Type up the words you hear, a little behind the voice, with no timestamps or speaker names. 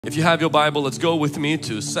If you have your Bible, let's go with me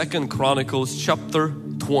to 2 Chronicles chapter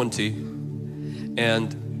 20,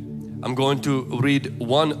 and I'm going to read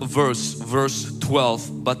one verse, verse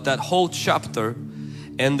 12, but that whole chapter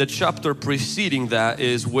and the chapter preceding that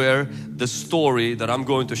is where the story that I'm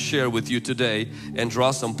going to share with you today and draw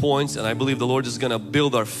some points, and I believe the Lord is going to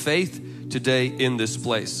build our faith today in this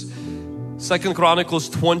place. 2 Chronicles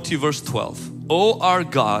 20 verse 12. O our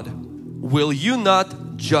God, will you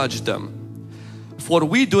not judge them? For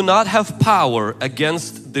we do not have power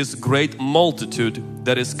against this great multitude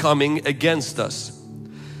that is coming against us,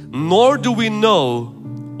 nor do we know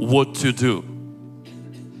what to do.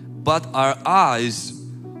 But our eyes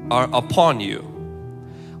are upon you.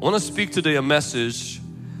 I want to speak today a message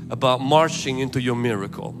about marching into your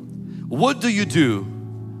miracle. What do you do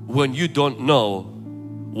when you don't know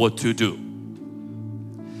what to do?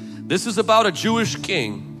 This is about a Jewish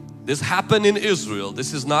king. This happened in Israel.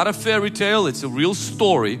 This is not a fairy tale, it's a real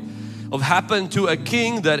story of happened to a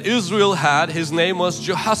king that Israel had. His name was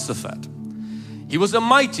Jehoshaphat. He was a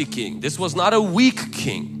mighty king. This was not a weak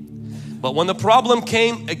king. But when the problem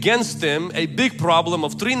came against him, a big problem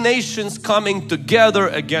of three nations coming together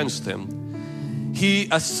against him, he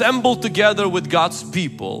assembled together with God's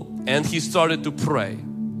people and he started to pray.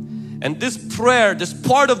 And this prayer, this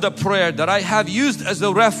part of the prayer that I have used as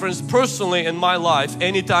a reference personally in my life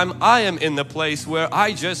anytime I am in the place where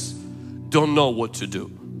I just don't know what to do.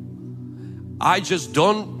 I just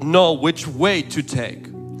don't know which way to take.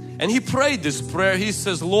 And he prayed this prayer. He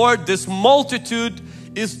says, Lord, this multitude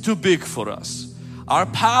is too big for us. Our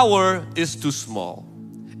power is too small.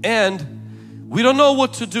 And we don't know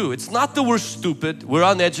what to do. It's not that we're stupid, we're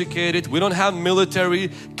uneducated, we don't have military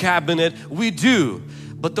cabinet. We do.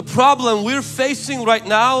 But the problem we're facing right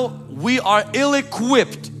now, we are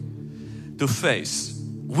ill-equipped to face.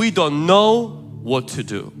 We don't know what to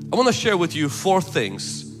do. I want to share with you 4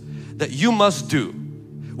 things that you must do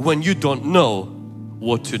when you don't know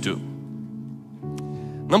what to do.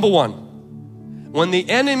 Number 1, when the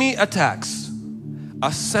enemy attacks,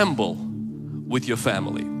 assemble with your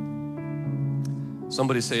family.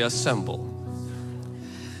 Somebody say assemble.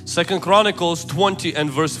 2 Chronicles 20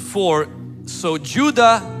 and verse 4. So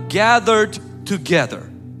Judah gathered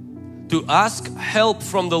together to ask help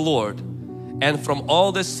from the Lord, and from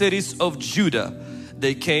all the cities of Judah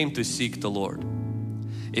they came to seek the Lord.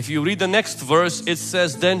 If you read the next verse, it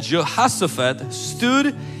says, then Jehoshaphat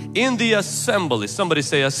stood in the assembly. Somebody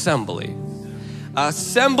say assembly.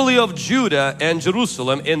 Assembly of Judah and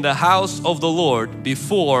Jerusalem in the house of the Lord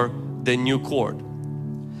before the new court.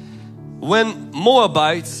 When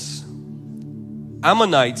Moabites,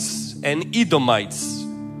 Ammonites and Edomites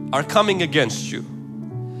are coming against you,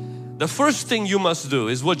 the first thing you must do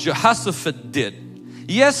is what Jehoshaphat did.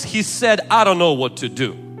 Yes, he said, I don't know what to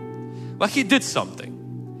do, but he did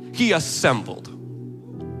something. He assembled.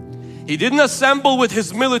 He didn't assemble with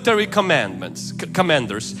his military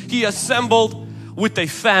commanders. He assembled with a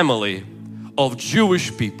family of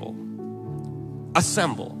Jewish people.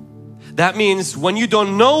 Assemble. That means when you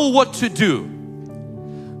don't know what to do,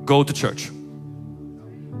 go to church.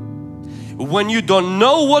 When you don't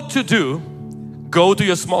know what to do, go to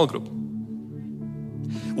your small group.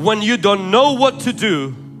 When you don't know what to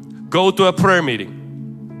do, go to a prayer meeting.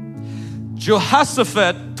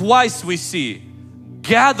 Jehoshaphat, twice we see,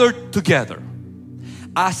 gathered together,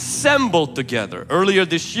 assembled together. Earlier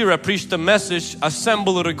this year I preached a message,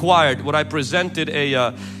 Assemble Required, where I presented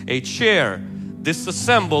a chair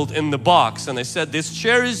disassembled in the box, and I said this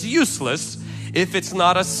chair is useless if it's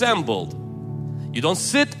not assembled. You don't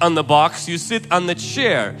sit on the box, you sit on the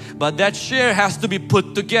chair, but that chair has to be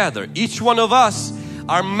put together. Each one of us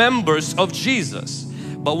are members of Jesus,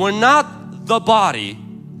 but we're not the body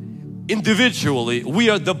individually, we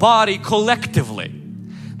are the body collectively.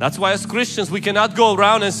 That's why as Christians we cannot go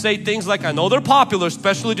around and say things like, I know they're popular,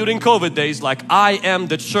 especially during COVID days, like I am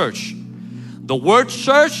the church. The word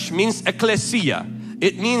church means ecclesia.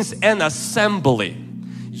 It means an assembly.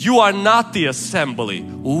 You are not the assembly.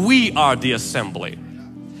 We are the assembly.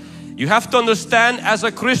 You have to understand, as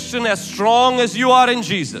a Christian, as strong as you are in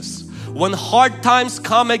Jesus, when hard times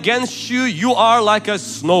come against you, you are like a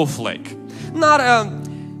snowflake. Not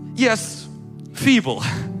yes, feeble,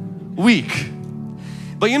 weak.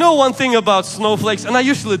 But you know one thing about snowflakes, and I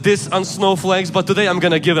usually diss on snowflakes, but today I'm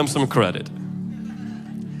gonna give them some credit.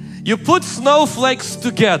 You put snowflakes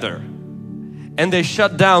together and they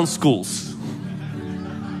shut down schools.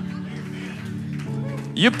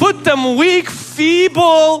 You put them weak,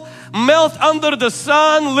 feeble, melt under the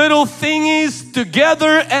sun, little thingies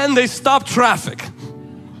together and they stop traffic.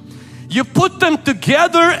 You put them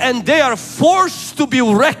together and they are forced to be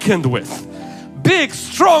reckoned with. big,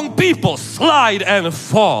 strong people slide and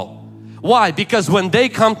fall. Why? Because when they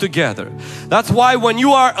come together, that's why when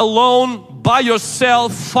you are alone by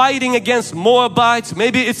yourself fighting against Moabites,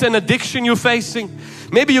 maybe it's an addiction you're facing,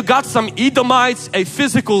 maybe you got some Edomites, a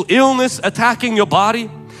physical illness attacking your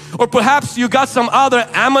body, or perhaps you got some other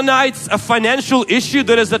Ammonites, a financial issue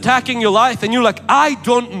that is attacking your life, and you're like, I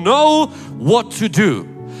don't know what to do.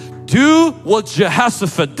 Do what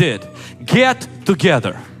Jehoshaphat did. Get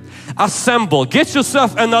together. Assemble. Get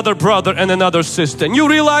yourself another brother and another sister. And you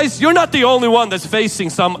realize you're not the only one that's facing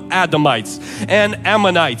some Edomites and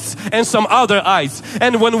Ammonites and some other ites.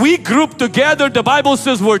 And when we group together, the Bible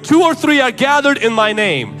says where 2 or 3 are gathered in my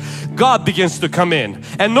name, God begins to come in,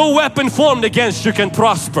 and no weapon formed against you can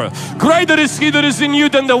prosper. Greater is He that is in you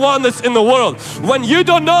than the one that's in the world. When you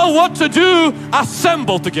don't know what to do,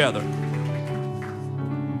 assemble together.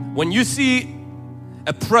 When you see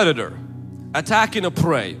a predator attacking a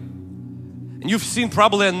prey, and you've seen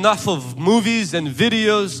probably enough of movies and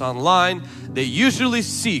videos online, they usually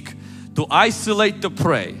seek to isolate the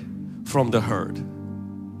prey from the herd.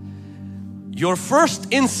 Your first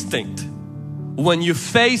instinct when you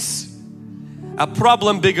face a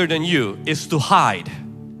problem bigger than you is to hide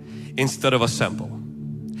instead of assemble.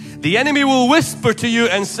 The enemy will whisper to you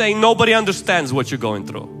and say, nobody understands what you're going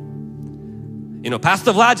through. You know,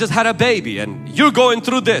 Pastor Vlad just had a baby and you're going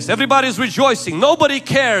through this. Everybody's rejoicing. Nobody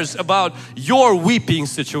cares about your weeping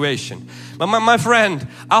situation. But my friend,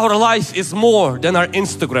 our life is more than our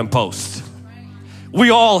Instagram post. We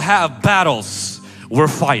all have battles we're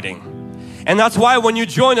fighting. And that's why when you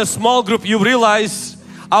join a small group, you realize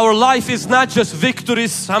our life is not just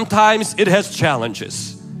victories. Sometimes it has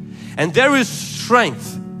challenges. And there is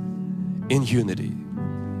strength in unity.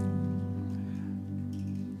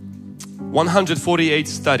 148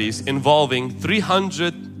 studies involving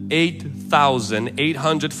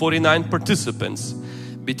 308,849 participants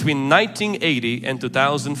between 1980 and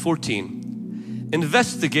 2014.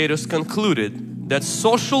 Investigators concluded that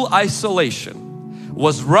social isolation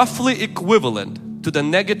was roughly equivalent to the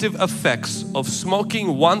negative effects of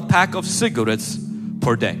smoking 1 pack of cigarettes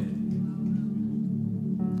per day.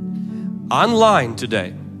 Online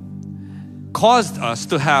today caused us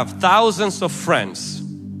to have thousands of friends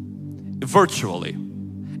virtually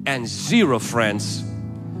and 0 friends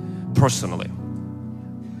personally.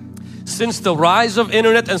 Since the rise of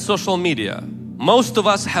internet and social media, most of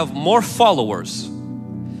us have more followers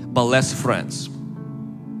but less friends.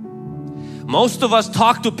 Most of us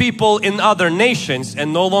talk to people in other nations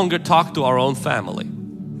and no longer talk to our own family.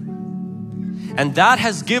 And that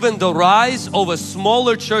has given the rise of a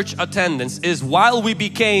smaller church attendance. Is while we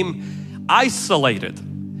became isolated,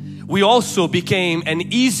 we also became an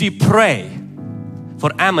easy prey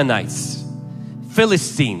for Ammonites,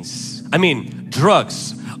 Philistines,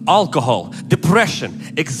 drugs, alcohol, depression,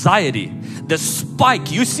 anxiety, the spike.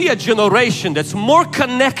 You see a generation that's more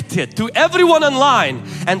connected to everyone online,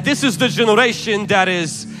 and this is the generation that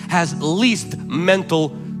has least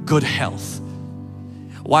mental good health.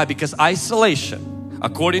 Why? Because isolation,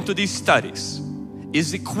 according to these studies,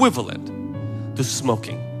 is equivalent to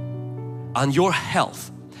smoking on your health.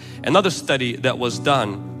 Another study that was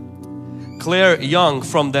done, Claire Young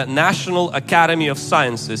from the National Academy of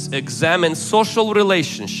Sciences examined social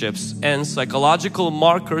relationships and psychological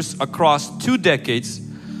markers across 2 decades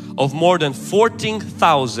of more than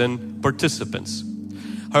 14,000 participants.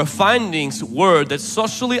 Her findings were that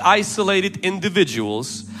socially isolated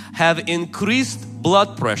individuals have increased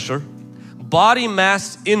blood pressure, body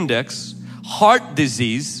mass index, heart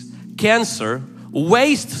disease, cancer,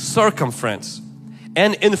 waist circumference,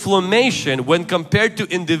 and inflammation when compared to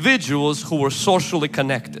individuals who were socially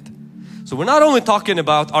connected. So we're not only talking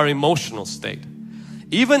about our emotional state,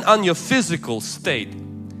 even on your physical state.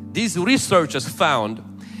 These researchers found,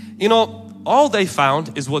 all they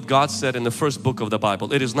found is what God said in the first book of the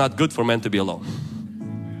Bible. It is not good for man to be alone.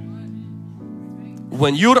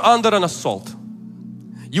 When you're under an assault,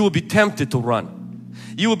 you will be tempted to run.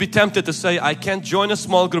 You will be tempted to say, I can't join a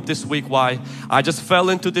small group this week. Why? I just fell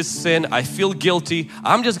into this sin. I feel guilty.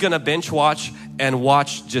 I'm just gonna binge watch and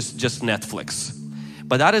watch just Netflix.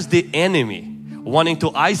 But that is the enemy wanting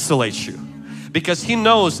to isolate you, because he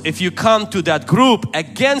knows if you come to that group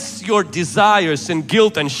against your desires and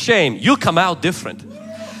guilt and shame, you'll come out different.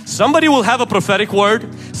 Somebody will have a prophetic word,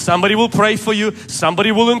 somebody will pray for you,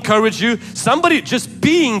 somebody will encourage you, somebody just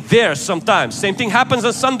being there sometimes. Same thing happens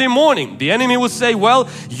on Sunday morning. The enemy will say, well,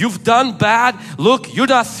 you've done bad. Look, you're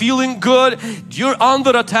not feeling good. You're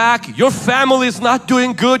under attack. Your family is not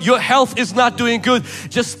doing good. Your health is not doing good.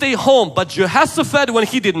 Just stay home. But Jehoshaphat, when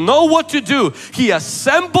he didn't know what to do, he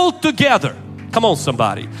assembled together Come on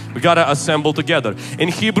somebody, we gotta assemble together. In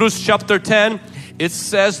Hebrews chapter 10, it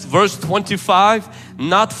says verse 25,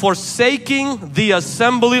 not forsaking the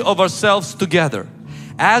assembly of ourselves together,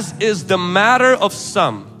 as is the matter of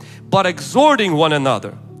some, but exhorting one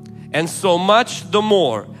another, and so much the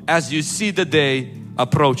more as you see the day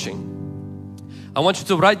approaching. I want you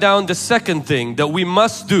to write down the second thing that we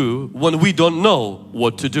must do when we don't know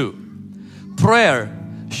what to do. Prayer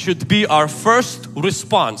should be our first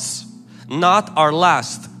response, not our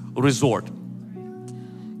last resort.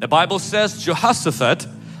 The Bible says Jehoshaphat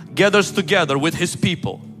gathers together with his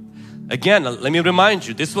people. Again, let me remind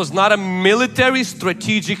you, this was not a military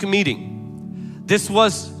strategic meeting. This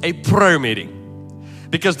was a prayer meeting.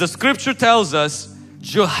 Because the scripture tells us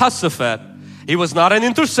Jehoshaphat, he was not an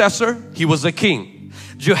intercessor, he was a king.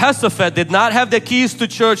 Jehoshaphat did not have the keys to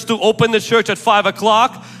church to open the church at 5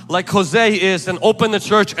 o'clock like Jose is and open the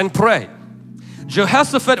church and pray.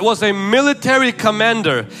 Jehoshaphat was a military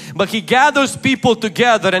commander, but he gathers people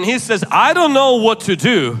together and he says, I don't know what to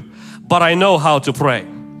do, but I know how to pray.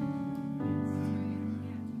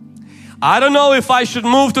 I don't know if I should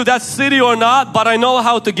move to that city or not, but I know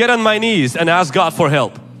how to get on my knees and ask God for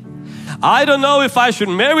help. I don't know if I should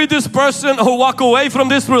marry this person or walk away from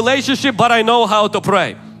this relationship, but I know how to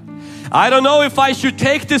pray. I don't know if I should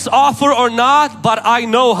take this offer or not, but I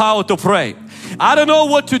know how to pray. I don't know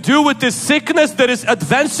what to do with this sickness that is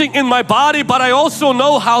advancing in my body, but I also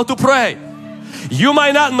know how to pray. You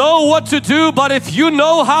might not know what to do, but if you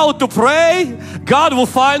know how to pray, God will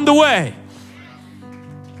find the way.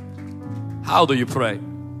 How do you pray?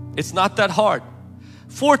 It's not that hard.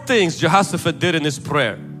 4 things Jehoshaphat did in his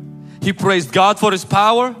prayer. He praised God for His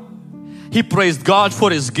power. He praised God for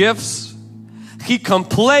His gifts. He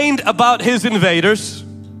complained about his invaders,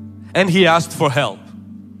 and he asked for help.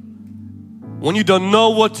 When you don't know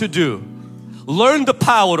what to do, learn the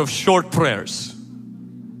power of short prayers.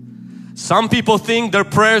 Some people think their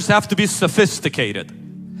prayers have to be sophisticated.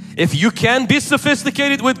 If you can be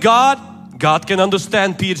sophisticated with God, God can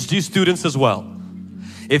understand PhD students as well.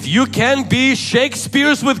 If you can be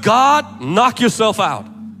Shakespeare's with God, knock yourself out.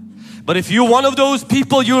 But if you're one of those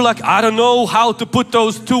people, you're like, I don't know how to put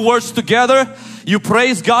those 2 words together, you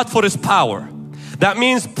praise God for His power. That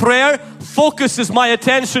means prayer focuses my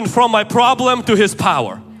attention from my problem to His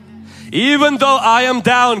power. Even though I am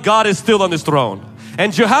down, God is still on His throne.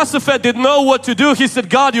 And Jehoshaphat didn't know what to do. He said,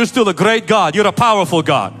 God, you're still a great God. You're a powerful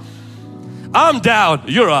God. I'm down,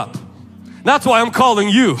 you're up. That's why I'm calling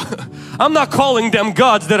you. I'm not calling them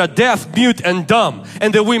gods that are deaf, mute and dumb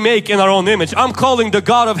and that we make in our own image. I'm calling the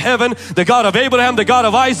God of heaven, the God of Abraham, the God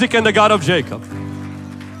of Isaac and the God of Jacob.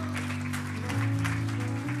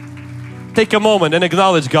 Take a moment and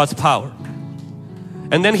acknowledge God's power.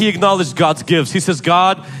 And then he acknowledged God's gifts. He says,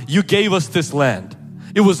 God, you gave us this land.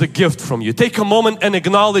 It was a gift from you. Take a moment and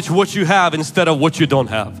acknowledge what you have instead of what you don't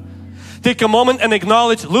have. Take a moment and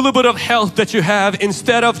acknowledge a little bit of health that you have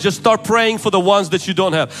instead of just start praying for the ones that you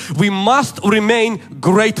don't have. We must remain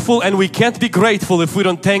grateful, and we can't be grateful if we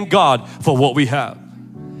don't thank God for what we have.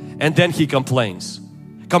 And then he complains.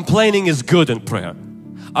 Complaining is good in prayer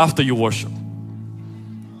after you worship.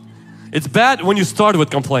 It's bad when you start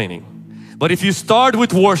with complaining. But if you start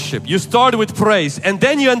with worship, you start with praise, and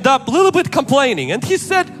then you end up a little bit complaining. And he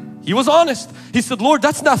said, he was honest. He said, Lord,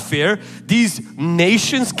 that's not fair. These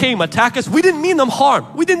nations came attack us. We didn't mean them harm.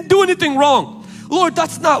 We didn't do anything wrong. Lord,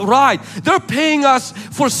 that's not right. They're paying us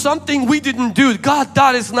for something we didn't do. God,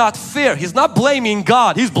 that is not fair. He's not blaming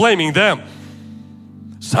God. He's blaming them.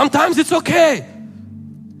 Sometimes it's okay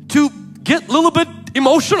to get a little bit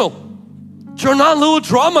emotional. Turn on a little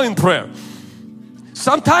drama in prayer.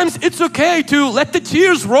 Sometimes it's okay to let the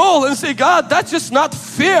tears roll and say, God, that's just not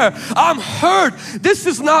fair. I'm hurt. This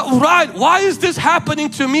is not right. Why is this happening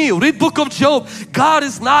to me? Read book of Job. God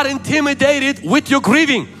is not intimidated with your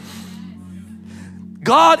grieving.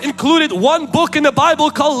 God included one book in the Bible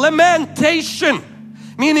called lamentation,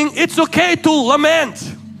 meaning it's okay to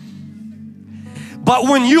lament. But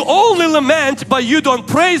when you only lament but you don't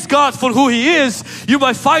praise God for who He is, you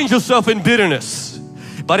might find yourself in bitterness.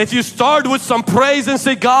 But if you start with some praise and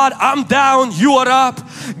say, God, I'm down, you are up.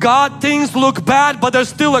 God, things look bad, but there's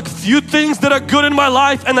still a few things that are good in my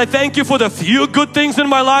life, and I thank you for the few good things in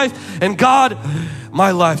my life. And God,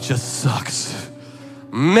 my life just sucks.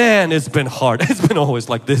 Man, it's been hard. It's been always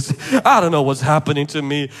like this. I don't know what's happening to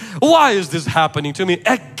me. Why is this happening to me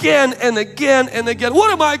again and again and again?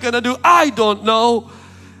 What am I gonna do? I don't know.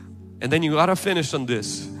 And then you gotta finish on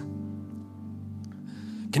this.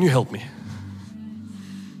 Can you help me?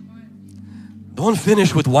 Don't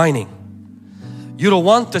finish with whining. You don't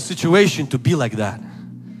want the situation to be like that.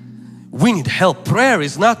 We need help. Prayer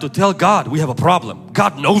is not to tell God we have a problem.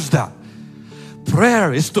 God knows that.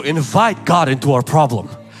 Prayer is to invite God into our problem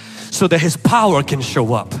so that His power can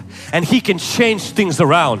show up and He can change things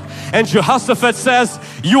around. And Jehoshaphat says,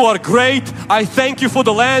 you are great. I thank you for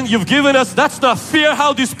the land you've given us. That's not fair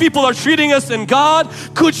how these people are treating us. And God,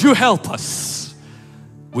 could you help us?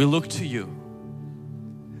 We look to you.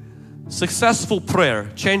 Successful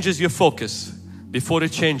prayer changes your focus before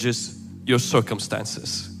it changes your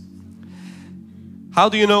circumstances. How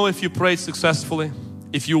do you know if you prayed successfully?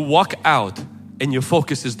 If you walk out and your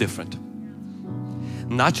focus is different.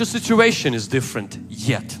 Not your situation is different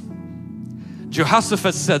yet.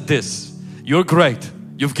 Jehoshaphat said this, you're great,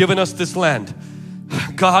 you've given us this land,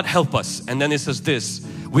 God help us. And then he says this,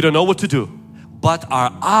 we don't know what to do, but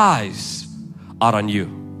our eyes are on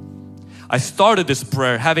you. I started this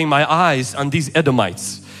prayer having my eyes on these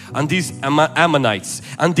Edomites, on these Ammonites,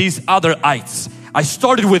 on these other ites. I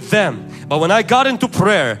started with them, but when I got into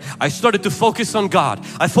prayer, I started to focus on God.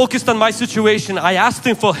 I focused on my situation. I asked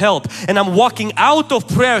Him for help, and I'm walking out of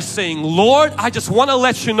prayer saying, Lord, I just want to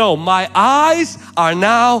let you know my eyes are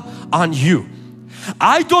now on you.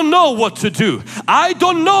 I don't know what to do. I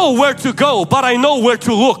don't know where to go, but I know where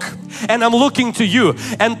to look. And I'm looking to you.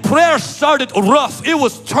 And prayer started rough. It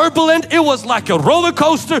was turbulent. It was like a roller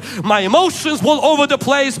coaster. My emotions were all over the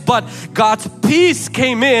place, but God's peace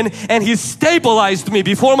came in and He stabilized me.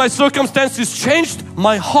 Before my circumstances changed,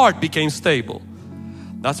 my heart became stable.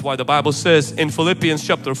 That's why the Bible says in Philippians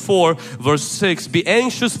chapter 4 verse 6, be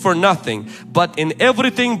anxious for nothing, but in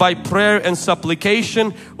everything by prayer and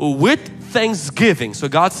supplication with thanksgiving. So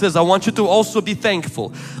God says, I want you to also be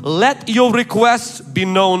thankful. Let your requests be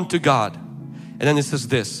known to God. And then it says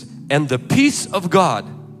this, and the peace of God,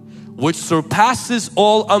 which surpasses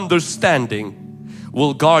all understanding,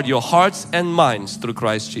 will guard your hearts and minds through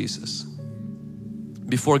Christ Jesus.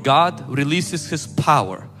 Before God releases His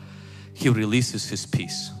power, He releases His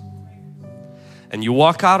peace. And you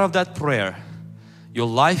walk out of that prayer, your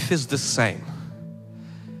life is the same,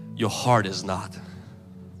 your heart is not.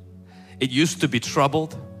 It used to be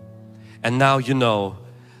troubled, and now you know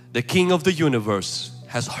the King of the universe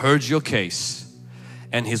has heard your case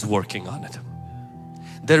and He's working on it.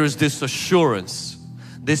 There is this assurance,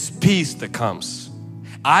 this peace that comes.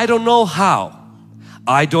 I don't know how,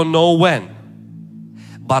 I don't know when,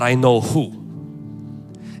 but I know who,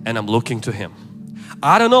 and I'm looking to Him.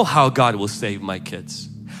 I don't know how God will save my kids.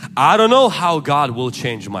 I don't know how God will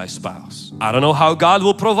change my spouse. I don't know how God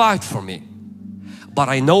will provide for me. But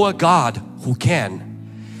I know a God who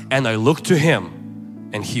can, and I look to Him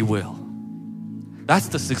and He will. That's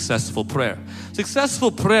the successful prayer. Successful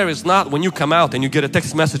prayer is not when you come out and you get a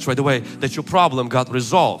text message right away that your problem got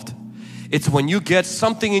resolved. It's when you get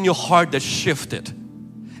something in your heart that shifted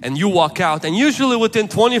and you walk out, and usually within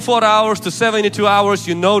 24 hours to 72 hours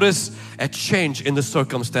you notice a change in the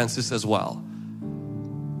circumstances as well.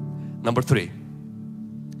 Number 3,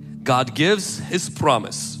 God gives His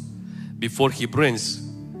promise before He brings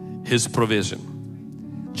His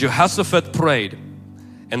provision. Jehoshaphat prayed,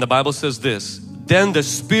 and the Bible says this, then the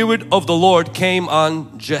Spirit of the Lord came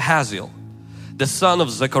on Jehaziel, the son of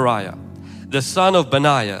Zechariah, the son of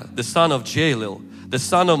Benaiah, the son of Jalil, the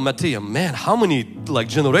son of Matthiah. Man, how many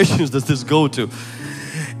generations does this go to?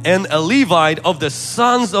 And a Levite of the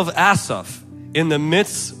sons of Asaph in the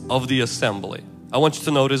midst of the assembly. I want you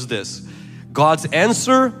to notice this. God's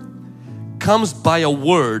answer comes by a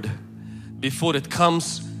word before it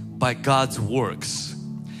comes by God's works.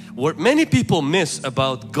 What many people miss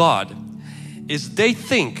about God is they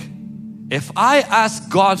think if I ask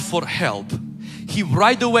God for help, He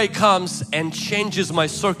right away comes and changes my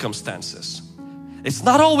circumstances. It's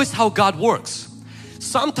not always how God works.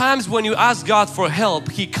 Sometimes when you ask God for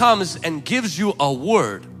help, He comes and gives you a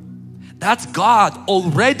word. That's God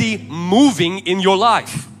already moving in your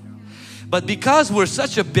life. But because we're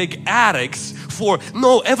such a big addicts for,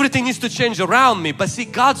 no, everything needs to change around me. But see,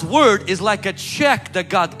 God's word is like a check that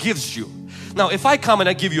God gives you. Now, if I come and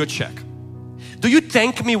I give you a check, do you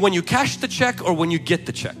thank me when you cash the check or when you get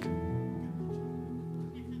the check?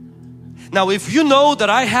 Now, if you know that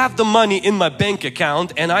I have the money in my bank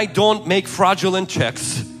account and I don't make fraudulent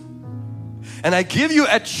checks, and I give you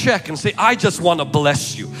a check and say, I just want to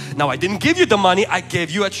bless you. Now, I didn't give you the money, I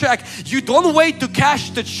gave you a check. You don't wait to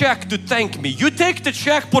cash the check to thank me. You take the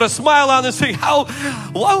check, put a smile on and say,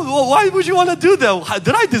 why would you want to do that?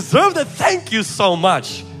 Did I deserve that? Thank you so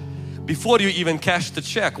much. Before you even cash the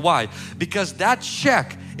check. Why? Because that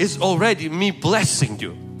check is already me blessing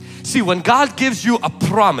you. See, when God gives you a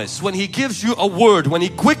promise, when He gives you a word, when He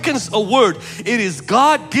quickens a word, it is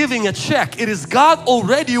God giving a check. It is God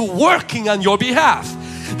already working on your behalf.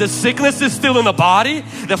 The sickness is still in the body.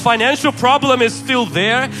 The financial problem is still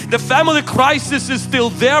there. The family crisis is still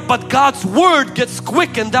there. But God's word gets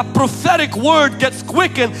quickened. That prophetic word gets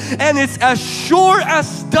quickened, and it's as sure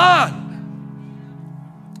as done.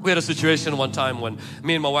 We had a situation one time when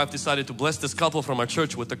me and my wife decided to bless this couple from our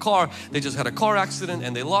church with the car. They just had a car accident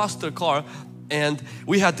and they lost their car. And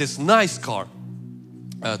we had this nice car,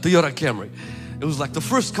 Toyota Camry. It was like the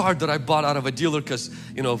first car that I bought out of a dealer, because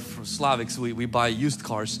you know, for Slavics we buy used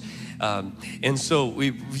cars. And so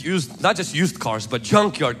we used not just used cars but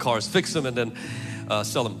junkyard cars, fix them and then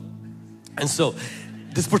sell them. And so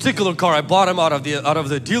this particular car, I bought them out of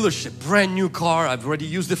the dealership, brand new car. I've already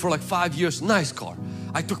used it for like 5 years, nice car.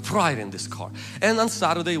 I took pride in this car. And on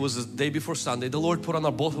Saturday, it was the day before Sunday, the Lord put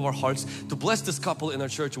on both of our hearts to bless this couple in our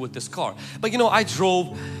church with this car. But you know, I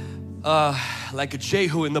drove like a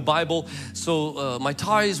Jehu in the Bible. So my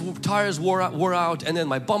tires wore out, and then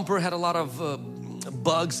my bumper had a lot of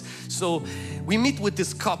bugs. So we meet with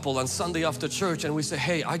this couple on Sunday after church, and we say,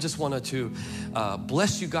 hey, I just wanted to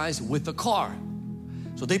bless you guys with the car.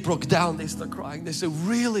 So they broke down, they started crying. They said,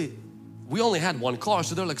 really? We only had one car.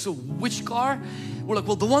 So they're like, so which car? We're like,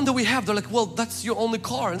 well, the one that we have. They're like, well, that's your only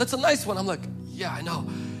car, and that's a nice one. I'm like, yeah, I know.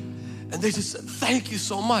 And they just said, thank you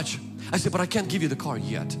so much. I said, but I can't give you the car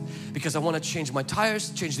yet, because I want to change my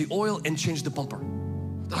tires, change the oil, and change the bumper.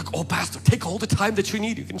 They're like, oh, Pastor, take all the time that you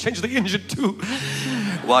need. You can change the engine too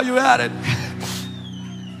while you're at it.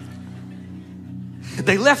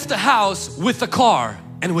 They left the house with a car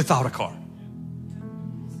and without a car.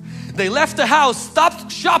 They left the house,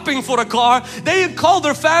 stopped shopping for a car. They called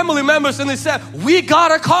their family members and they said, we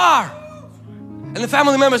got a car. And the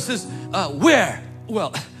family member says, where?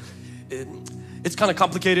 Well, it's kind of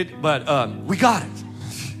complicated, but we got it.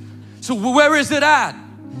 So where is it at?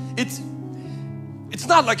 It's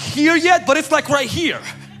not like here yet, but it's like right here.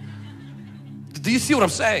 Do you see what I'm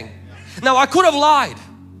saying? Now, I could have lied.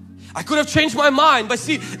 I could have changed my mind, but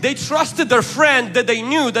see, they trusted their friend, that they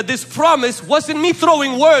knew that this promise wasn't me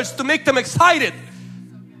throwing words to make them excited.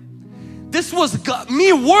 This was God,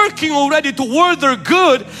 me working already toward their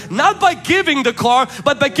good, not by giving the car,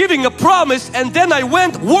 but by giving a promise, and then I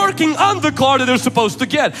went working on the car that they're supposed to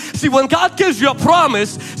get. See, when God gives you a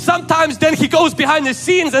promise, sometimes then He goes behind the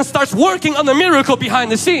scenes and starts working on the miracle behind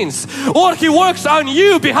the scenes, or He works on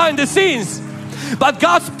you behind the scenes. But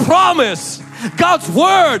God's promise, God's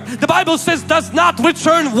word, the Bible says, does not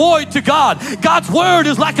return void to God. God's word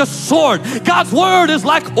is like a sword. God's word is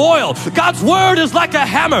like oil. God's word is like a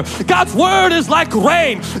hammer. God's word is like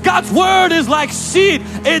rain. God's word is like seed.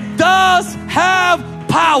 It does have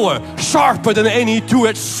power, sharper than any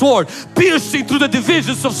two-edged sword, piercing through the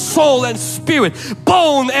divisions of soul and spirit,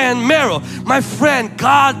 bone and marrow. My friend,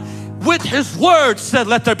 God with His word said,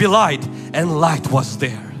 let there be light, and light was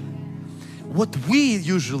there. What we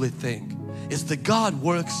usually think is that God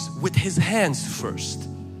works with His hands first,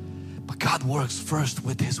 but God works first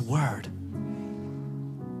with His word.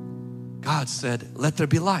 God said, let there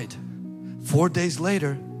be light. 4 days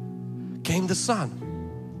later came the sun.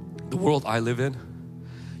 The world I live in,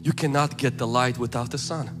 you cannot get the light without the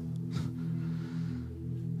sun.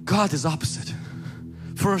 God is opposite.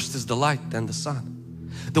 First is the light, then the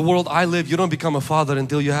sun. The world I live, you don't become a father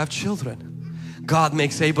until you have children. God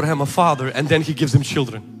makes Abraham a father and then He gives him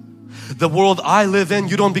children. The world I live in,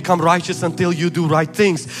 you don't become righteous until you do right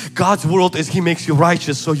things. God's world is He makes you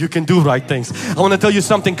righteous so you can do right things. I want to tell you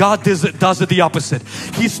something. God does it the opposite.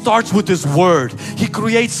 He starts with His word. He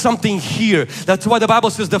creates something here. That's why the Bible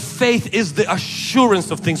says the faith is the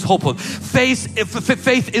assurance of things hoped for.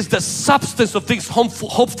 Faith is the substance of things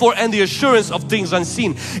hoped for and the assurance of things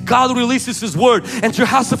unseen. God releases His word, and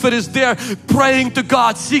Jehoshaphat is there praying to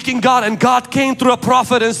God, seeking God, and God came through a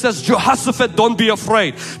prophet and says, Jehoshaphat, don't be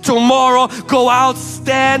afraid. Tomorrow go out,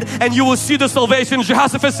 stand, and you will see the salvation.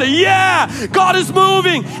 Jehoshaphat said, yeah, God is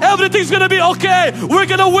moving. Everything's gonna be okay. We're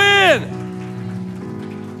gonna win.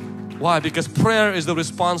 Why? Because prayer is the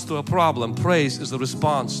response to a problem. Praise is the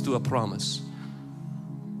response to a promise.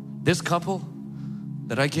 This couple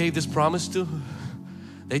that I gave this promise to,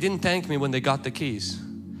 they didn't thank me when they got the keys.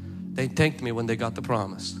 They thanked me when they got the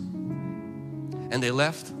promise. And they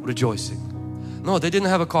left rejoicing. No, they didn't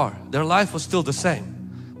have a car. Their life was still the same.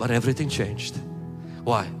 But everything changed.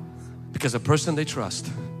 Why? Because a person they trust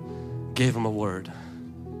gave them a word.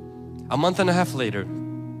 A month and a half later,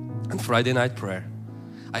 on Friday night prayer,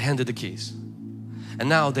 I handed the keys. And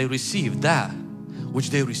now they received that which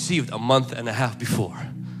they received a month and a half before.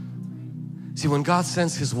 See, when God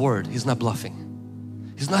sends His word, He's not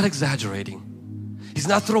bluffing. He's not exaggerating. He's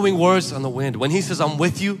not throwing words on the wind. When He says, I'm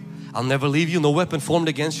with you, I'll never leave you, no weapon formed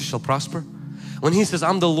against you shall prosper. When He says,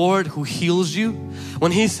 I'm the Lord who heals you.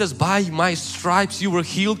 When He says, by my stripes you were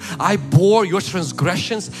healed. I bore your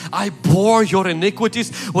transgressions. I bore your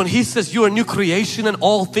iniquities. When He says you are a new creation and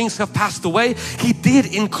all things have passed away, He did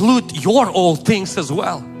include your old things as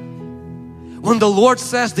well. When the Lord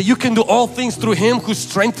says that you can do all things through Him who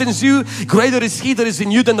strengthens you, greater is He that is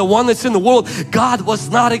in you than the one that's in the world. God was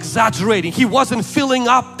not exaggerating. He wasn't filling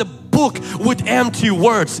up the book with empty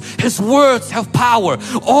words. His words have power.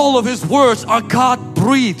 All of His words are God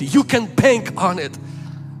breathed. You can bank on it.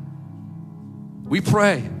 We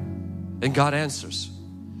pray and God answers.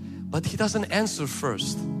 But He doesn't answer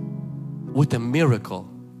first with a miracle.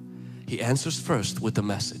 He answers first with a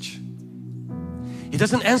message. He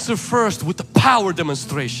doesn't answer first with the power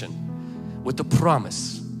demonstration, with the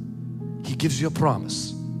promise. He gives you a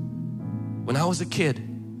promise. When I was a kid,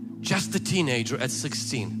 just a teenager at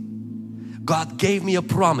 16, God gave me a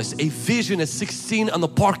promise, a vision at 16 on the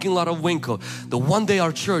parking lot of Winco. The one day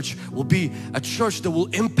our church will be a church that will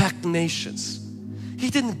impact nations. He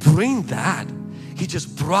didn't bring that. He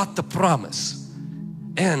just brought the promise.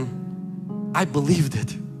 And I believed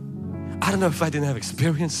it. I don't know if I didn't have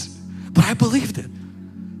experience, but I believed it.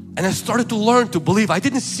 And I started to learn to believe. I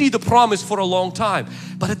didn't see the promise for a long time,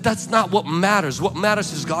 but that's not what matters. What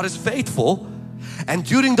matters is God is faithful, and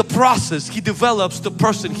during the process He develops the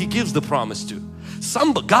person He gives the promise to.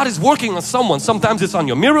 God is working on someone. Sometimes it's on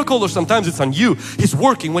your miracle or sometimes it's on you. He's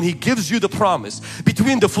working when He gives you the promise.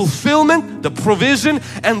 Between the fulfillment, the provision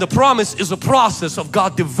and the promise is a process of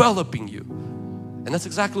God developing you. And that's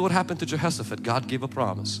exactly what happened to Jehoshaphat. God gave a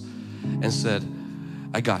promise and said,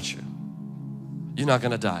 I got you. You're not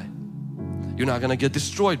gonna die. You're not gonna get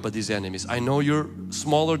destroyed by these enemies. I know you're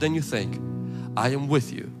smaller than you think. I am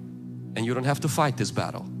with you and you don't have to fight this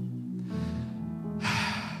battle.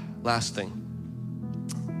 Last thing,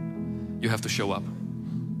 you have to show up.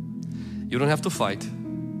 You don't have to fight,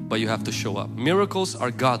 but you have to show up. Miracles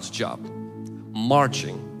are God's job.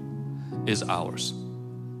 Marching is ours.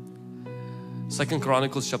 2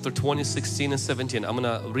 Chronicles chapter 20, 16 and 17. I'm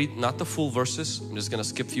gonna read not the full verses. I'm just gonna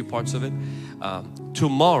skip a few parts of it.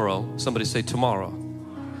 Tomorrow, somebody say tomorrow.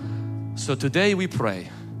 So today we pray,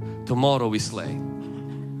 tomorrow we slay.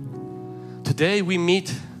 Today we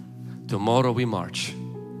meet, tomorrow we march.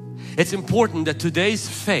 It's important that today's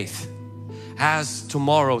faith has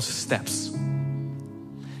tomorrow's steps.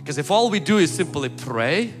 Because if all we do is simply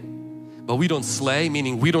pray, but we don't slay,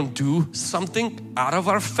 meaning we don't do something out of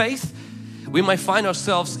our faith, we might find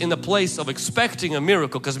ourselves in a place of expecting a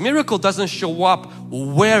miracle, because miracle doesn't show up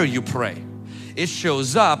where you pray. It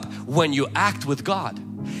shows up when you act with God.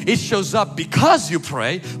 It shows up because you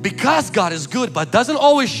pray, because God is good, but doesn't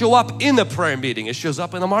always show up in the prayer meeting. It shows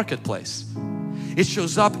up in the marketplace. It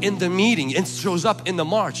shows up in the meeting. It shows up in the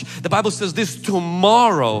march. The Bible says this,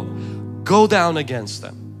 tomorrow go down against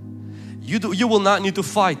them. You will not need to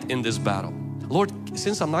fight in this battle. Lord,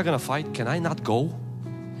 since I'm not going to fight, can I not go?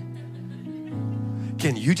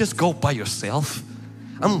 Can you just go by yourself?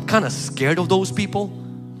 I'm kind of scared of those people.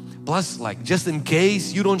 Plus, like, just in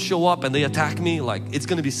case you don't show up and they attack me, like, it's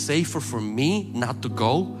going to be safer for me not to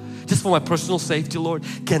go. Just for my personal safety, Lord.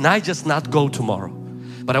 Can I just not go tomorrow?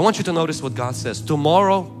 But I want you to notice what God says.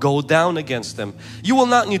 Tomorrow, go down against them. You will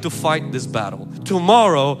not need to fight this battle.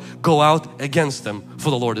 Tomorrow, go out against them,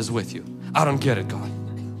 for the Lord is with you. I don't get it, God.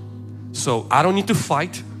 So I don't need to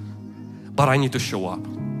fight, but I need to show up.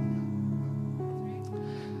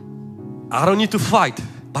 I don't need to fight,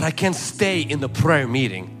 but I can't stay in the prayer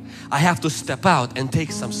meeting. I have to step out and take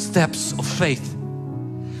some steps of faith.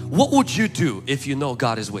 What would you do if you know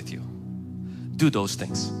God is with you? Do those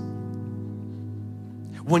things.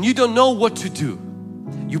 When you don't know what to do,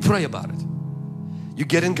 you pray about it. You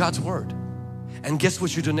get in God's Word. And guess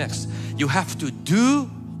what you do next? You have to do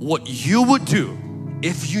what you would do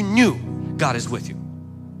if you knew God is with you.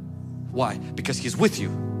 Why? Because He's with you.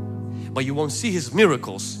 But you won't see His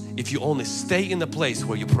miracles if you only stay in the place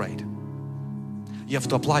where you prayed. You have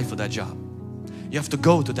to apply for that job. You have to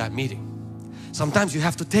go to that meeting. Sometimes you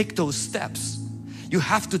have to take those steps. You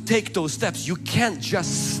have to take those steps. You can't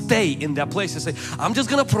just stay in that place and say, I'm just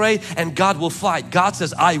gonna pray and God will fight. God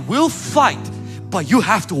says, I will fight, but you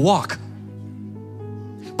have to walk.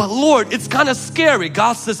 But Lord, it's kind of scary.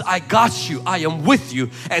 God says, I got you. I am with you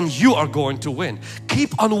and you are going to win.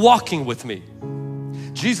 Keep on walking with me.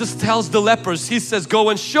 Jesus tells the lepers, He says, go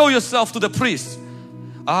and show yourself to the priest.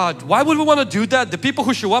 Why would we want to do that? The people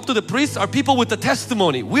who show up to the priest are people with the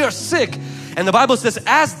testimony. We are sick. And the Bible says,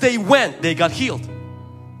 as they went, they got healed.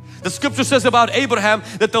 The scripture says about Abraham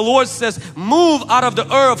that the Lord says, move out of the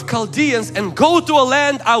Ur of Chaldeans and go to a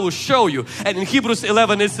land I will show you. And in Hebrews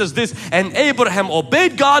 11 it says this, and Abraham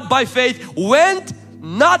obeyed God by faith, went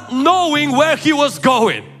not knowing where he was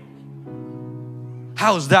going.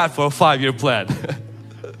 How's that for a 5-year plan?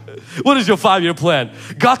 What is your 5-year plan?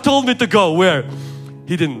 God told me to go where?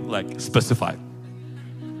 He didn't like specify.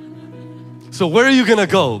 So where are you gonna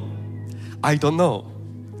go? I don't know,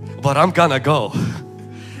 but I'm gonna go.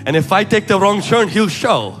 And if I take the wrong turn, He'll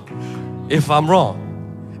show if I'm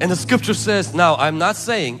wrong. And the scripture says, now I'm not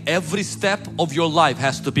saying every step of your life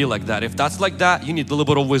has to be like that. If that's like that, you need a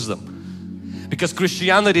little bit of wisdom. Because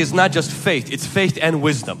Christianity is not just faith, it's faith and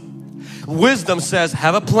wisdom. Wisdom says,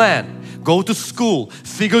 have a plan, go to school,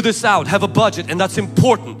 figure this out, have a budget, and that's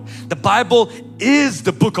important. The Bible is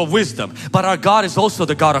the book of wisdom, but our God is also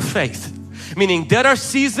the God of faith. Meaning there are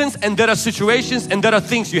seasons and there are situations and there are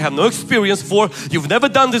things you have no experience for. You've never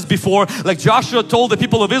done this before. Like Joshua told the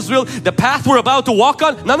people of Israel, the path we're about to walk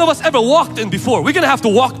on, none of us ever walked in before. We're gonna have to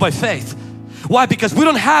walk by faith. Why? Because we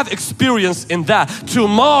don't have experience in that.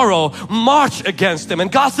 Tomorrow, march against them.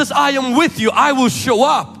 And God says, I am with you. I will show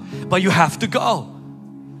up. But you have to go.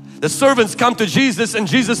 The servants come to Jesus and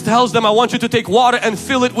Jesus tells them, I want you to take water and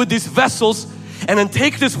fill it with these vessels. And then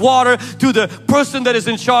take this water to the person that is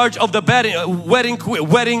in charge of the wedding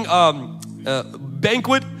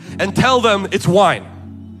banquet and tell them it's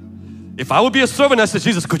wine. If I would be a servant, I said,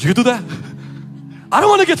 Jesus, could you do that? I don't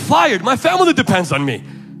want to get fired. My family depends on me.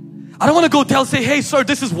 I don't want to go say, hey sir,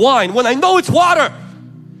 this is wine when I know it's water.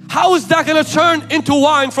 How is that going to turn into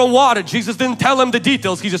wine from water? Jesus didn't tell them the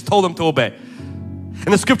details. He just told them to obey.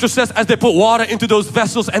 And the scripture says as they put water into those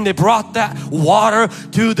vessels and they brought that water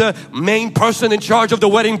to the main person in charge of the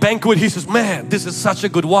wedding banquet, he says, man, this is such a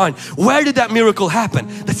good wine. Where did that miracle happen?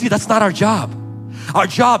 See, that's not our job. Our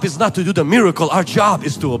job is not to do the miracle. Our job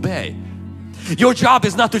is to obey. Your job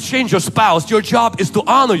is not to change your spouse. Your job is to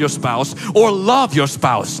honor your spouse or love your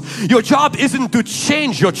spouse. Your job isn't to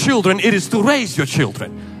change your children. It is to raise your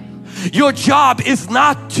children. Your job is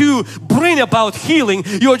not to bring about healing.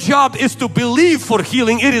 Your job is to believe for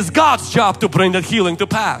healing. It is God's job to bring that healing to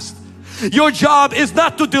pass. Your job is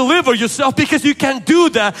not to deliver yourself because you can't do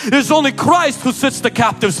that. There's only Christ who sets the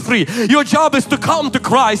captives free. Your job is to come to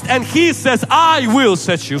Christ and He says, I will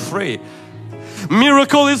set you free.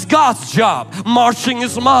 Miracle is God's job. Marching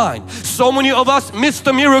is mine. So many of us miss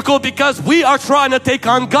the miracle because we are trying to take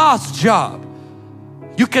on God's job.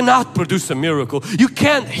 You cannot produce a miracle. You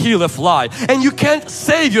can't heal a fly and you can't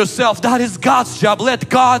save yourself. That is God's job. Let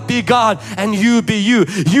God be God and you be you.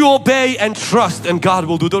 You obey and trust and God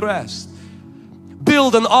will do the rest.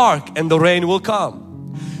 Build an ark and the rain will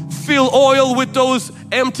come. Fill oil with those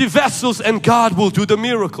empty vessels and God will do the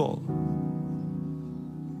miracle.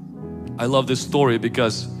 I love this story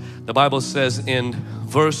because the Bible says in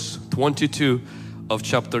verse 22 of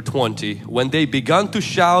chapter 20, when they began to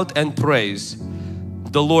shout and praise,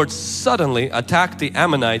 the Lord suddenly attacked the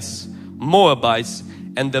Ammonites, Moabites,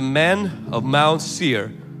 and the men of Mount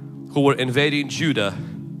Seir who were invading Judah,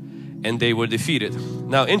 and they were defeated.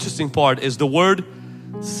 Now, interesting part is the word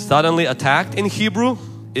suddenly attacked in Hebrew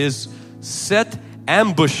is set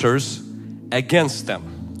ambushers against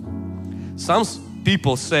them. Some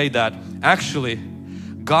people say that actually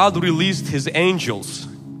God released His angels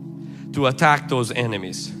to attack those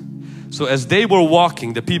enemies. So as they were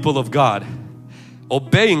walking, the people of God,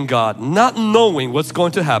 obeying God, not knowing what's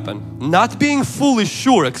going to happen, not being fully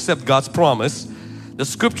sure except God's promise, the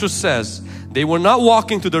scripture says they were not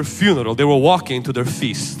walking to their funeral, they were walking to their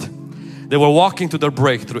feast. They were walking to their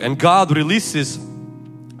breakthrough, and God releases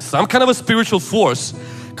some kind of a spiritual force,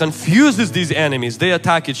 confuses these enemies, they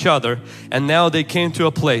attack each other, and now they came to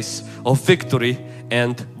a place of victory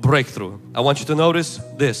and breakthrough. I want you to notice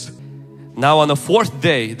this. Now on the 4th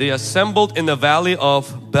day they assembled in the valley of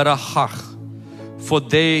Berachach. For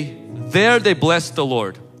there they blessed the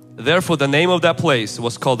Lord. Therefore the name of that place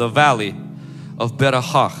was called the valley of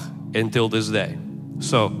Berachach until this day.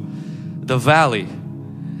 So the valley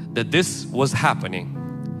that this was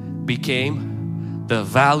happening became the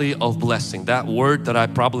valley of blessing. That word that I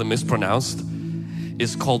probably mispronounced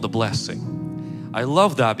is called the blessing. I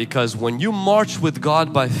love that because when you march with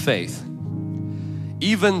God by faith,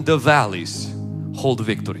 even the valleys hold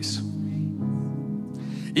victories.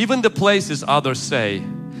 Even the places others say,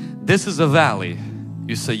 this is a valley,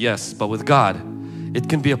 you say yes, but with God, it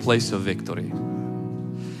can be a place of victory.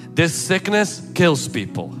 This sickness kills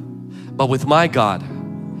people, but with my God,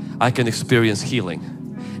 I can experience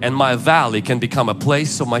healing. And my valley can become a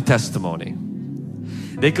place of my testimony.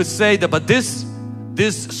 They could say that, but this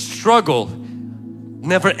struggle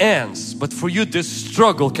never ends, but for you this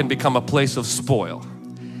struggle can become a place of spoil,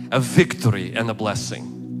 a victory and a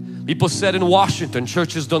blessing. People said in Washington,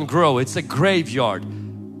 churches don't grow, it's a graveyard.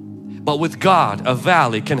 But with God, a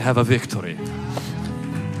valley can have a victory.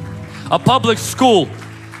 A public school,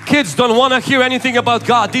 kids don't want to hear anything about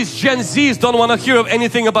God. These Gen Zs don't want to hear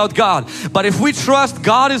anything about God. But if we trust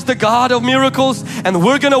God is the God of miracles and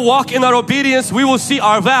we're going to walk in our obedience, we will see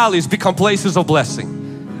our valleys become places of blessing.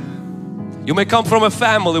 You may come from a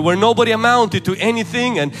family where nobody amounted to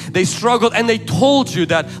anything and they struggled and they told you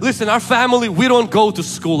that, listen, our family, we don't go to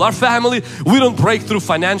school. Our family, we don't break through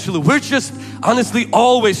financially. We're just honestly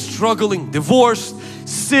always struggling, divorced,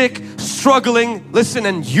 sick, struggling. Listen,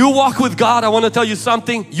 and you walk with God, I want to tell you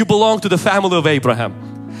something, you belong to the family of Abraham.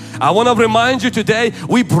 I want to remind you today,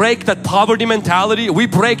 we break that poverty mentality, we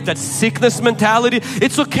break that sickness mentality.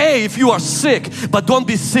 It's okay if you are sick, but don't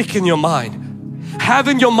be sick in your mind. Have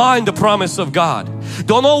in your mind the promise of God.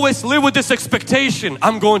 Don't always live with this expectation,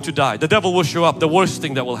 I'm going to die, the devil will show up, the worst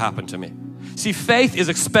thing that will happen to me. See, faith is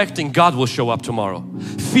expecting God will show up tomorrow.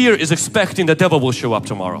 Fear is expecting the devil will show up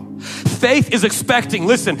tomorrow. Faith is expecting,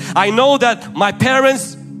 listen, I know that my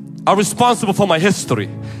parents are responsible for my history,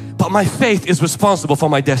 but my faith is responsible for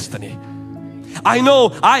my destiny. I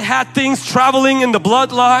know I had things traveling in the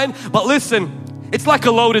bloodline, but listen, it's like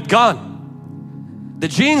a loaded gun. The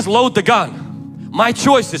genes load the gun. My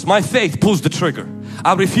choices, my faith pulls the trigger.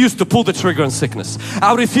 I refuse to pull the trigger on sickness.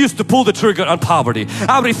 I refuse to pull the trigger on poverty.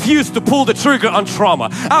 I refuse to pull the trigger on trauma.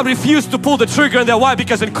 I refuse to pull the trigger on that. Why?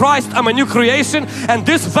 Because in Christ I'm a new creation and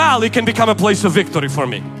this valley can become a place of victory for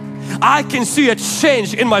me. I can see a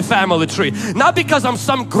change in my family tree. Not because I'm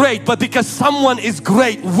some great, but because someone is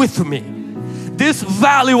great with me. This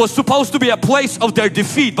valley was supposed to be a place of their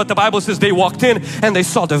defeat, but the Bible says they walked in and they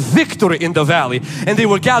saw the victory in the valley and they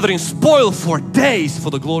were gathering spoil for days for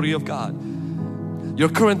the glory of God. Your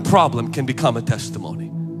current problem can become a testimony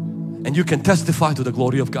and you can testify to the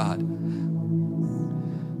glory of God.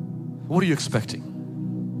 What are you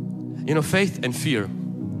expecting? You know, faith and fear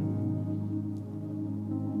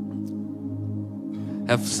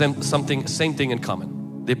have same thing in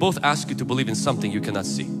common. They both ask you to believe in something you cannot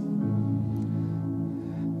see.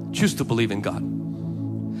 Choose to believe in God.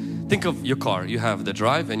 Think of your car. You have the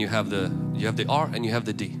drive and you have the R and you have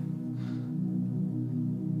the D.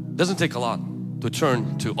 Doesn't take a lot to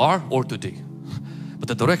turn to R or to D, but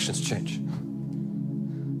the directions change.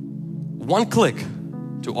 One click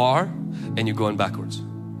to R and you're going backwards.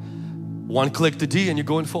 One click to D and you're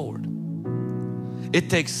going forward. It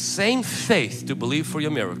takes same faith to believe for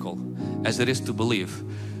your miracle as it is to believe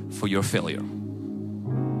for your failure.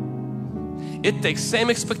 It takes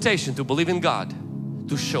same expectation to believe in God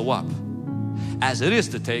to show up as it is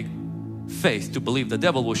to take faith to believe the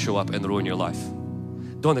devil will show up and ruin your life.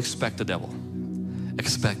 Don't expect the devil,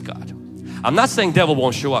 expect God. I'm not saying devil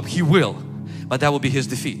won't show up, he will, but that will be his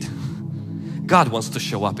defeat. God wants to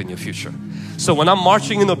show up in your future. So when I'm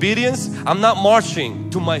marching in obedience, I'm not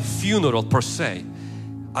marching to my funeral per se.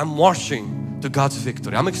 I'm marching to God's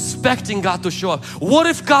victory. I'm expecting God to show up. What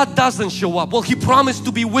if God doesn't show up? Well, He promised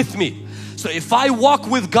to be with me. So if I walk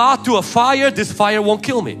with God to a fire, this fire won't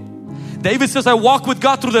kill me. David says, I walk with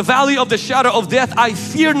God through the valley of the shadow of death. I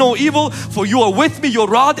fear no evil, for you are with me. Your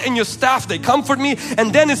rod and your staff, they comfort me.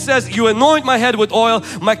 And then it says, you anoint my head with oil.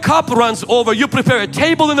 My cup runs over. You prepare a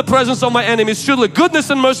table in the presence of my enemies. Surely goodness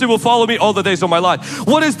and mercy will follow me all the days of my life.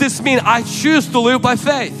 What does this mean? I choose to live by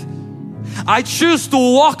faith. I choose to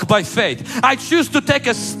walk by faith. I choose to take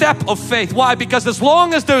a step of faith. Why? Because as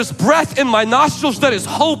long as there is breath in my nostrils, there is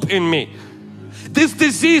hope in me. This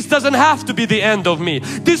disease doesn't have to be the end of me.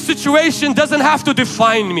 This situation doesn't have to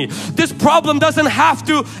define me. This problem doesn't have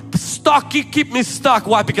to keep me stuck.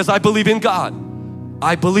 Why? Because I believe in God.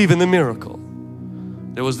 I believe in the miracle.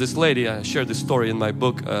 There was this lady, I shared this story in my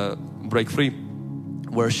book, Break Free,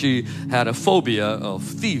 where she had a phobia of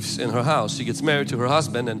thieves in her house. She gets married to her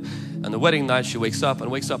husband, and on the wedding night she wakes up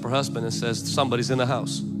her husband and says, somebody's in the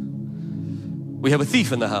house. We have a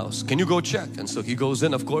thief in the house. Can you go check? And so he goes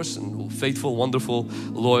in, of course, and faithful, wonderful,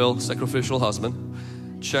 loyal, sacrificial husband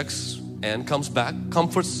checks and comes back,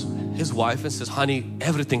 comforts his wife and says, honey,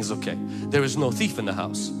 everything's okay. There is no thief in the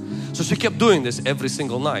house. So she kept doing this every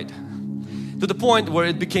single night, to the point where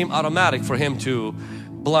it became automatic for him to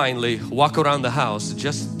blindly walk around the house,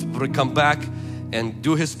 just to come back and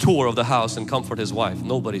do his tour of the house and comfort his wife.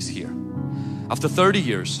 Nobody's here. After 30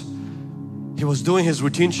 years, he was doing his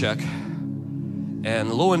routine check,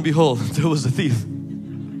 and lo and behold, there was a thief.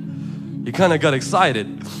 He kind of got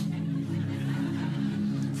excited.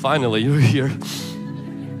 Finally, you're here.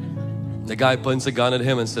 The guy points a gun at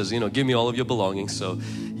him and says, you know, give me all of your belongings. So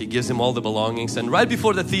He gives him all the belongings, and right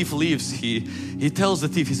before the thief leaves, he tells the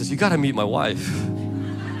thief, he says, you gotta meet my wife.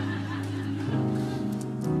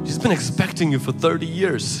 She's been expecting you for 30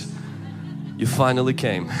 years. You finally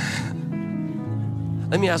came.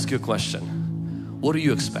 Let me ask you a question. What are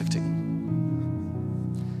you expecting?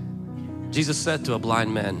 Jesus said to a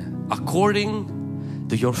blind man, according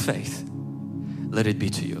to your faith, let it be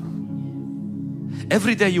to you.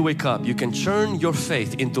 Every day you wake up, you can turn your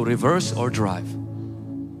faith into reverse or drive.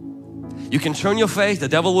 You can turn your faith, the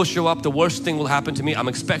devil will show up, the worst thing will happen to me, I'm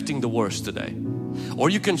expecting the worst today. Or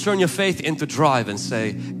you can turn your faith into drive and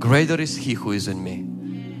say, greater is He who is in me.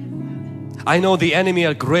 I know the enemy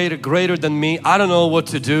are greater than me. I don't know what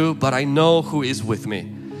to do, but I know who is with me.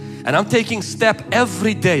 And I'm taking step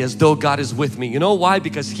every day as though God is with me. You know why?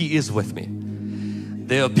 Because He is with me.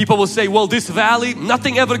 People will say, well, this valley,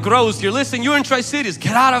 nothing ever grows here. Listen, you're in Tri-Cities,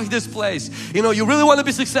 get out of this place. You know, you really want to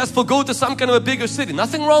be successful, go to some kind of a bigger city.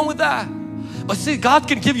 Nothing wrong with that. But see, God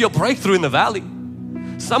can give you a breakthrough in the valley.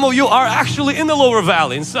 Some of you are actually in the lower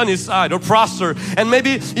valley, in Sunnyside or Prosser, and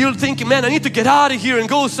maybe you're thinking, man, I need to get out of here and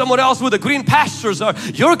go somewhere else where the green pastures are.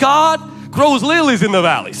 Your God grows lilies in the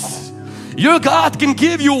valleys. Your God can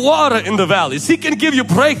give you water in the valleys. He can give you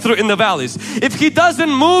breakthrough in the valleys. If He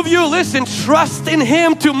doesn't move you, listen, trust in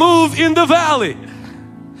Him to move in the valley.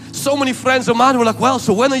 So many friends of mine were like, well,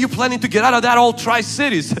 so when are you planning to get out of that old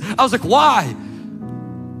Tri-Cities? I was like, why?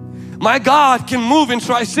 My God can move in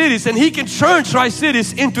Tri-Cities, and He can turn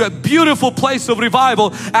Tri-Cities into a beautiful place of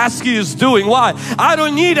revival as He is doing. Why? I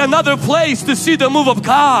don't need another place to see the move of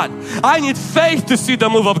God. I need faith to see the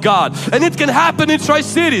move of God. And it can happen in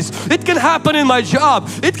Tri-Cities. It can happen in my job.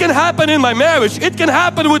 It can happen in my marriage. It can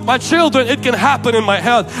happen with my children. It can happen in my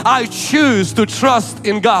health. I choose to trust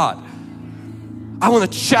in God. I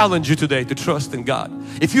want to challenge you today to trust in God.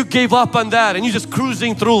 If you gave up on that and you're just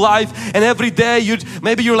cruising through life, and every day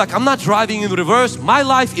maybe you're like, I'm not driving in reverse, my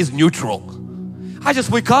life is neutral. I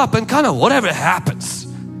just wake up and kind of whatever happens.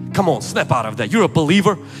 Come on, snap out of that. You're a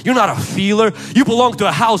believer. You're not a feeler. You belong to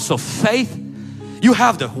a house of faith. You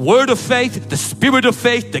have the word of faith, the spirit of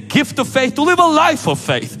faith, the gift of faith to live a life of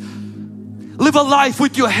faith. Live a life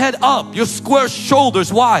with your head up, your square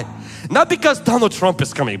shoulders. Why? Not because Donald Trump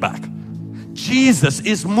is coming back. Jesus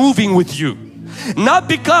is moving with you. Not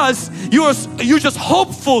because you're just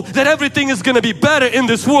hopeful that everything is going to be better in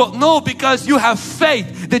this world. No, because you have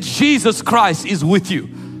faith that Jesus Christ is with you.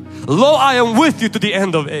 Lo, I am with you to the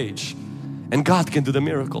end of age. And God can do the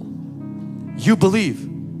miracle. You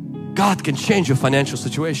believe. God can change your financial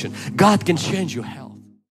situation. God can change your health.